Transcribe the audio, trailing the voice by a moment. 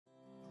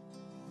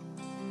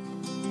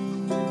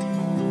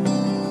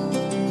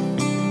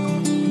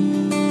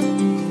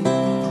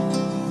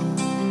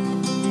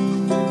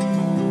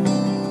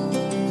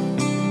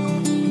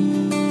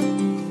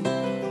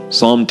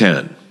Psalm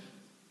 10.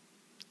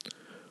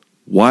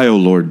 Why, O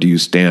Lord, do you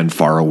stand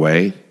far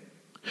away?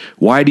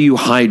 Why do you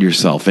hide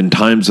yourself in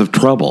times of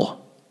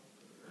trouble?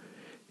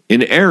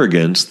 In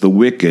arrogance, the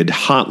wicked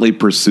hotly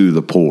pursue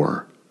the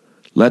poor.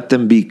 Let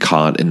them be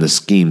caught in the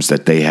schemes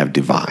that they have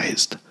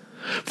devised.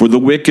 For the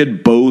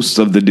wicked boasts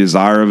of the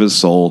desire of his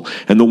soul,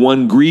 and the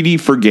one greedy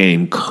for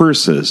gain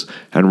curses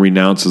and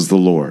renounces the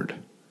Lord.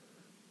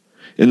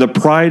 In the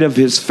pride of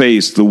his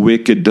face, the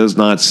wicked does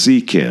not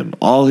seek him.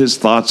 All his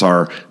thoughts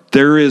are,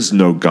 there is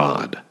no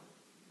God.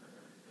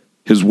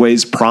 His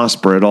ways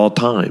prosper at all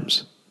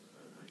times.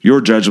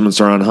 Your judgments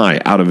are on high,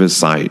 out of his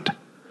sight.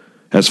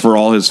 As for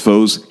all his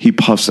foes, he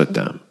puffs at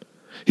them.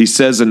 He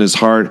says in his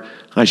heart,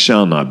 I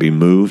shall not be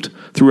moved.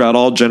 Throughout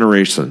all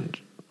generations,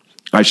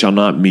 I shall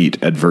not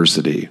meet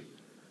adversity.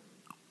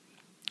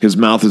 His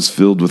mouth is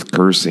filled with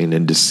cursing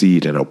and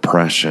deceit and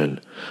oppression.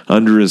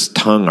 Under his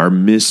tongue are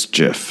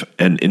mischief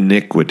and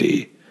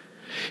iniquity.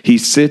 He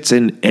sits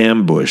in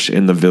ambush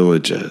in the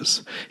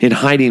villages. In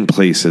hiding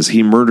places,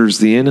 he murders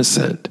the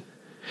innocent.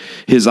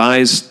 His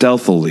eyes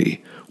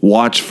stealthily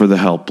watch for the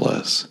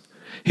helpless.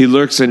 He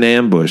lurks in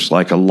ambush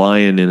like a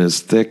lion in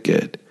his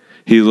thicket.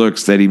 He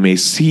looks that he may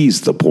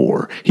seize the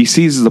poor. He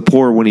seizes the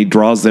poor when he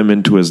draws them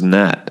into his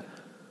net.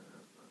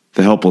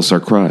 The helpless are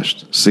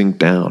crushed, sink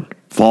down,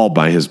 fall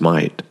by his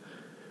might.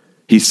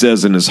 He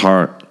says in his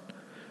heart,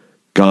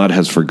 God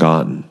has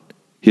forgotten.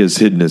 He has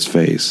hidden his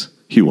face.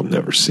 He will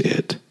never see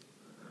it.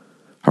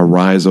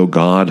 Arise, O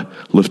God,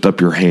 lift up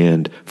your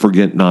hand.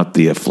 Forget not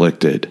the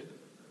afflicted.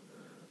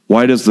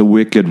 Why does the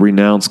wicked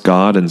renounce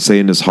God and say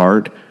in his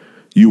heart,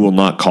 you will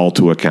not call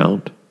to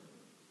account?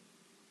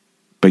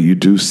 But you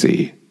do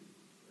see.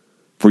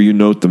 For you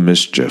note the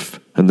mischief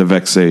and the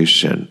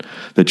vexation,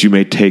 that you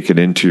may take it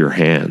into your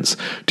hands.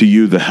 To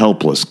you the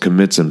helpless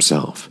commits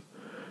himself.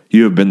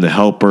 You have been the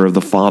helper of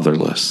the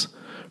fatherless.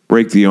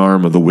 Break the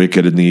arm of the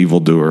wicked and the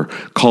evildoer.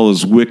 Call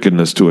his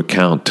wickedness to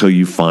account till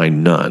you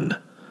find none.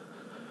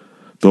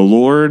 The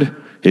Lord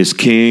is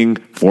king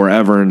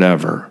forever and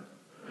ever.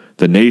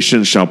 The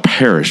nations shall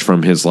perish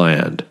from his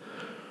land.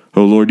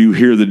 O Lord, you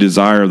hear the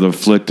desire of the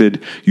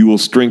afflicted. You will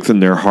strengthen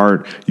their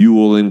heart. You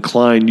will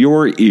incline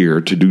your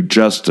ear to do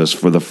justice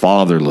for the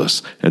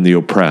fatherless and the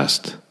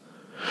oppressed,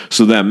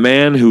 so that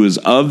man who is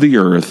of the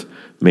earth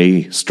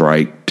may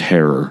strike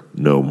terror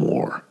no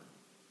more.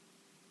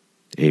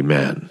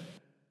 Amen.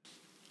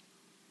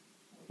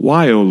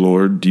 Why, O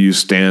Lord, do you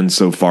stand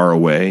so far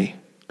away?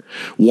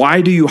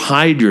 Why do you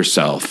hide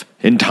yourself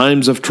in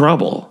times of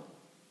trouble?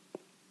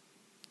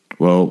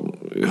 Well,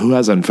 who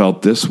hasn't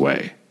felt this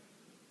way?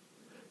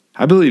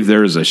 I believe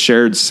there is a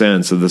shared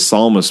sense of the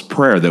psalmist's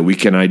prayer that we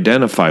can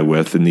identify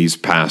with in these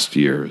past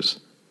years.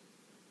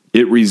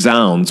 It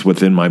resounds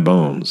within my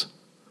bones.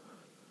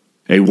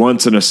 A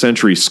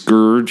once-in-a-century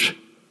scourge,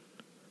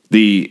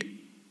 the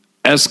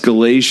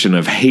escalation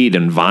of hate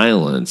and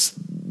violence,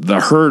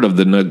 the hurt of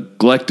the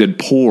neglected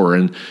poor,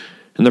 and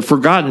the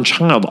forgotten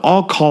child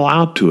all call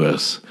out to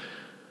us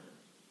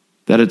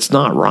that it's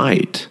not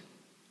right.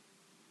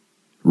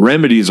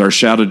 Remedies are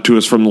shouted to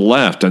us from the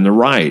left and the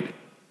right.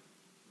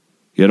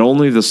 Yet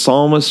only the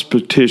psalmist's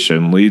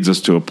petition leads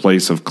us to a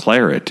place of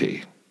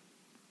clarity.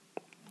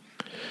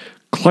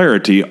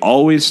 Clarity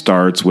always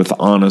starts with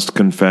honest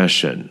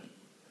confession.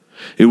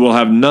 It will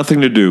have nothing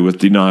to do with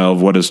denial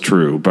of what is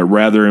true, but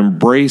rather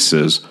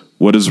embraces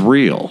what is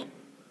real.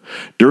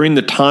 During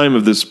the time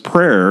of this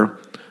prayer,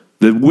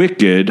 the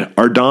wicked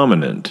are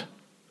dominant.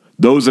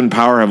 Those in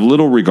power have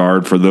little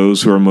regard for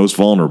those who are most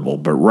vulnerable,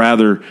 but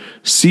rather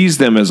seize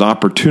them as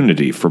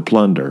opportunity for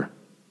plunder.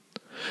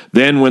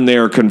 Then, when they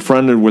are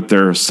confronted with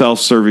their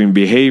self-serving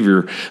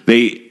behavior,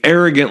 they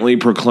arrogantly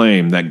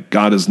proclaim that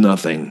God is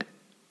nothing.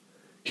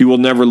 He will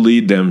never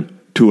lead them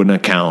to an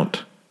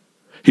account.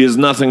 He is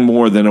nothing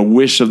more than a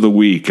wish of the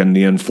weak and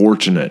the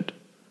unfortunate.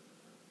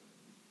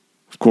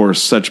 Of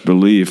course, such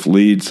belief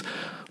leads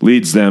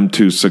them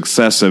to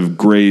successive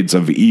grades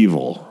of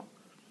evil.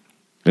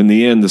 In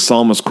the end, the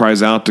psalmist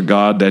cries out to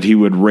God that he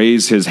would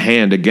raise his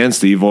hand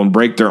against the evil and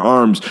break their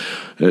arms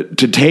to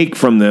take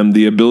from them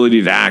the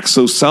ability to act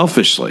so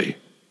selfishly.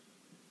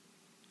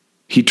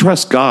 He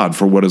trusts God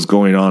for what is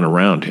going on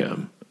around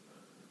him.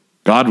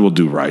 God will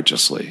do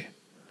righteously,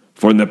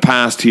 for in the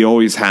past he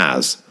always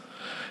has,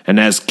 and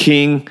as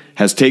king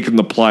has taken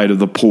the plight of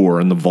the poor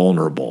and the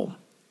vulnerable.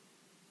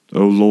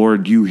 O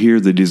Lord, you hear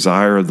the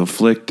desire of the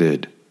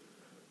afflicted.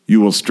 You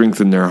will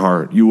strengthen their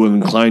heart. You will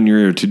incline your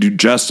ear to do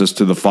justice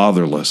to the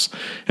fatherless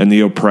and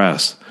the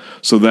oppressed,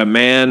 so that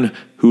man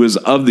who is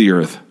of the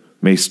earth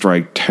may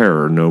strike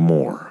terror no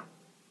more.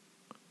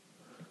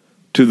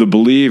 To the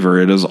believer,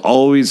 it is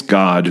always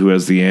God who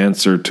has the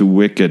answer to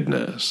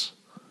wickedness.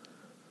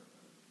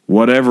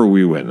 Whatever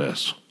we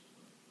witness,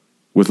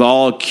 with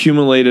all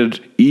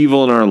accumulated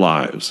evil in our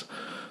lives,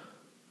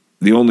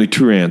 the only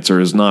true answer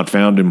is not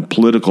found in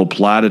political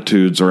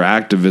platitudes or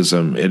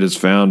activism. It is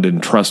found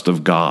in trust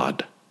of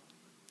God.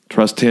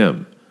 Trust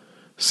him.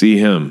 See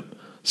him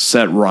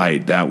set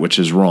right that which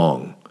is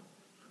wrong.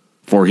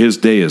 For his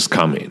day is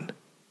coming.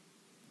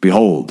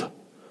 Behold,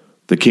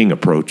 the king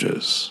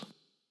approaches.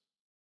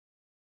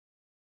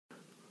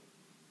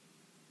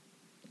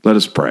 Let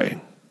us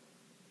pray.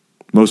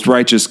 Most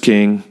righteous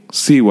King,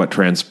 see what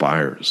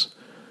transpires.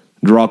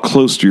 Draw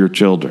close to your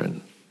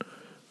children.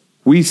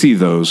 We see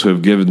those who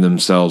have given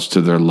themselves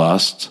to their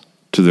lust,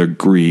 to their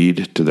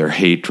greed, to their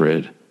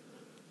hatred,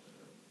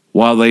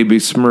 while they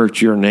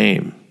besmirch your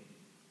name.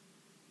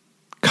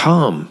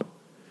 Come,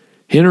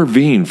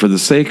 intervene for the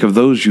sake of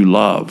those you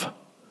love,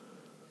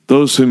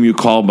 those whom you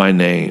call by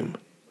name.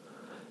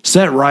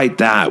 Set right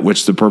that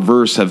which the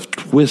perverse have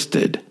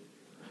twisted.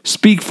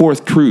 Speak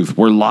forth truth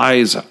where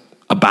lies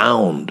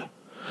abound.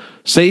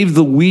 Save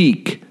the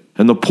weak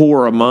and the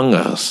poor among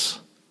us.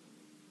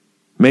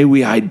 May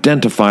we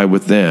identify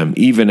with them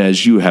even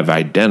as you have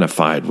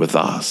identified with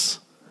us.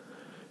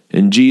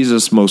 In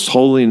Jesus' most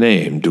holy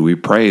name do we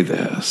pray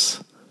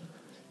this.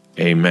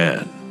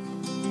 Amen.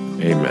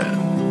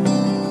 Amen.